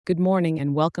Good morning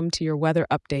and welcome to your weather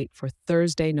update for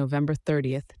Thursday, November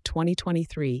 30th,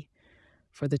 2023,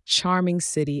 for the charming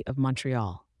city of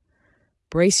Montreal.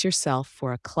 Brace yourself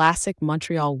for a classic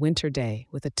Montreal winter day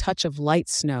with a touch of light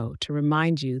snow to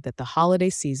remind you that the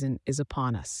holiday season is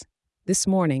upon us. This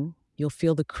morning, you'll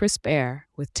feel the crisp air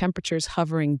with temperatures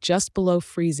hovering just below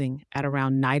freezing at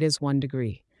around -1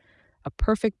 degree, a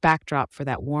perfect backdrop for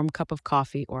that warm cup of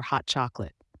coffee or hot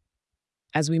chocolate.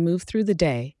 As we move through the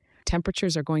day,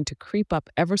 temperatures are going to creep up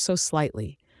ever so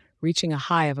slightly, reaching a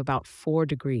high of about 4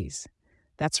 degrees.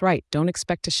 That's right, don't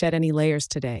expect to shed any layers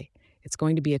today. It's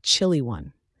going to be a chilly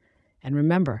one. And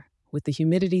remember, with the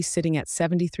humidity sitting at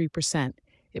 73%,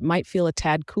 it might feel a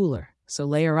tad cooler, so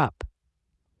layer up.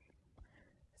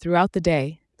 Throughout the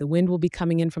day, the wind will be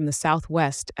coming in from the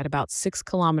southwest at about 6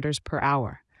 kilometers per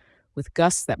hour, with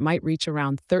gusts that might reach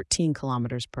around 13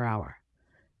 kilometers per hour.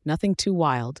 Nothing too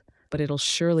wild, but it'll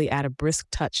surely add a brisk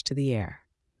touch to the air.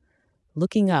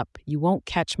 Looking up, you won't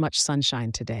catch much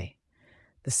sunshine today.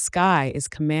 The sky is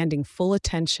commanding full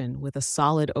attention with a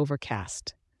solid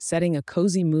overcast, setting a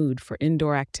cozy mood for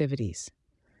indoor activities.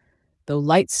 Though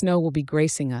light snow will be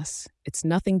gracing us, it's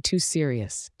nothing too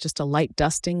serious, just a light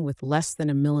dusting with less than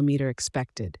a millimeter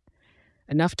expected.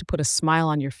 Enough to put a smile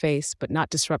on your face, but not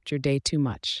disrupt your day too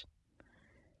much.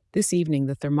 This evening,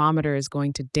 the thermometer is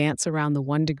going to dance around the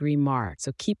 1 degree mark,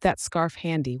 so keep that scarf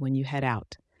handy when you head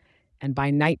out. And by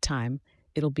nighttime,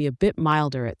 it'll be a bit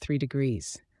milder at 3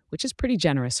 degrees, which is pretty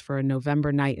generous for a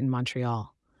November night in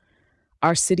Montreal.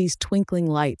 Our city's twinkling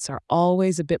lights are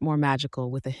always a bit more magical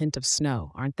with a hint of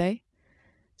snow, aren't they?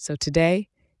 So today,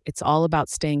 it's all about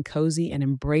staying cozy and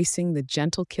embracing the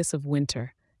gentle kiss of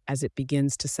winter as it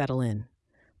begins to settle in.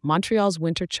 Montreal's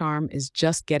winter charm is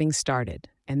just getting started,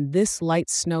 and this light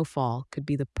snowfall could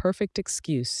be the perfect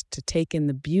excuse to take in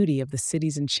the beauty of the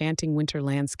city's enchanting winter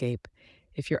landscape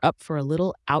if you're up for a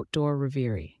little outdoor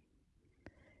reverie.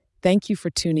 Thank you for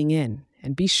tuning in,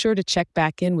 and be sure to check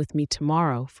back in with me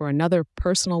tomorrow for another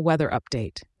personal weather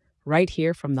update, right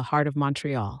here from the heart of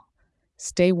Montreal.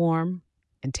 Stay warm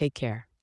and take care.